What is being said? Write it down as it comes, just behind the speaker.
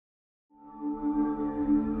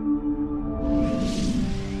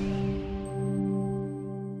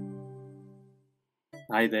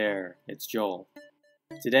Hi there, it's Joel.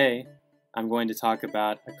 Today, I'm going to talk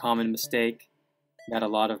about a common mistake that a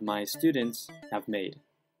lot of my students have made.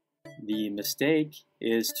 The mistake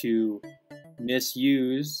is to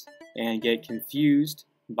misuse and get confused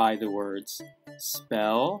by the words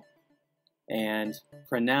spell and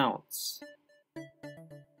pronounce,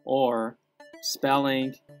 or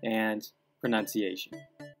spelling and pronunciation.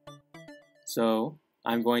 So,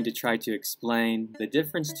 I'm going to try to explain the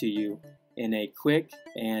difference to you in a quick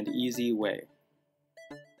and easy way.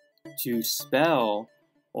 To spell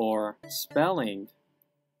or spelling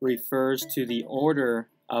refers to the order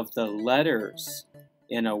of the letters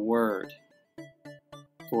in a word.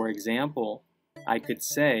 For example, I could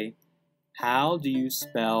say, how do you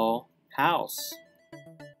spell house?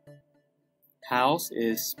 House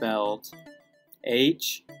is spelled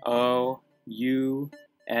H-O-U-S-E.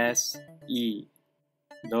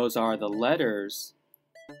 Those are the letters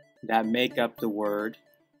that make up the word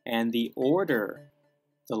and the order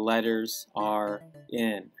the letters are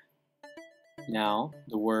in. Now,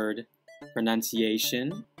 the word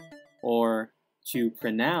pronunciation or to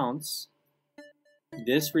pronounce,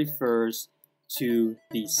 this refers to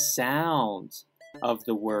the sound of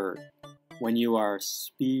the word when you are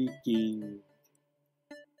speaking.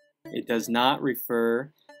 It does not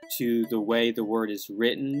refer to the way the word is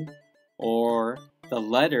written or the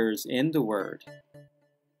letters in the word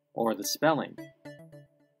or the spelling.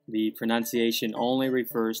 The pronunciation only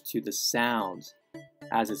refers to the sound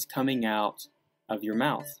as it's coming out of your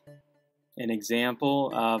mouth. An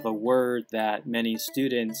example of a word that many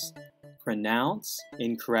students pronounce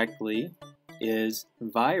incorrectly is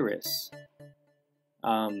virus.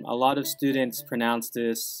 A lot of students pronounce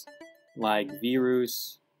this like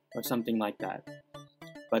virus or something like that.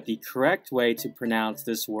 But the correct way to pronounce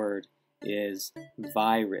this word is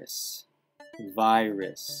virus.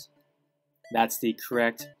 Virus. That's the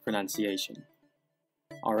correct pronunciation.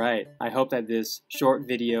 Alright, I hope that this short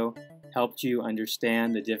video helped you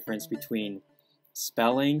understand the difference between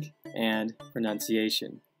spelling and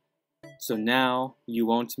pronunciation. So now you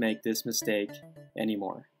won't make this mistake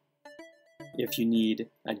anymore. If you need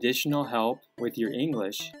additional help with your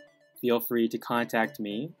English, feel free to contact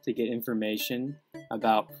me to get information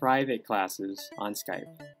about private classes on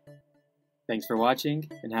Skype. Thanks for watching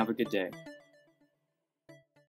and have a good day.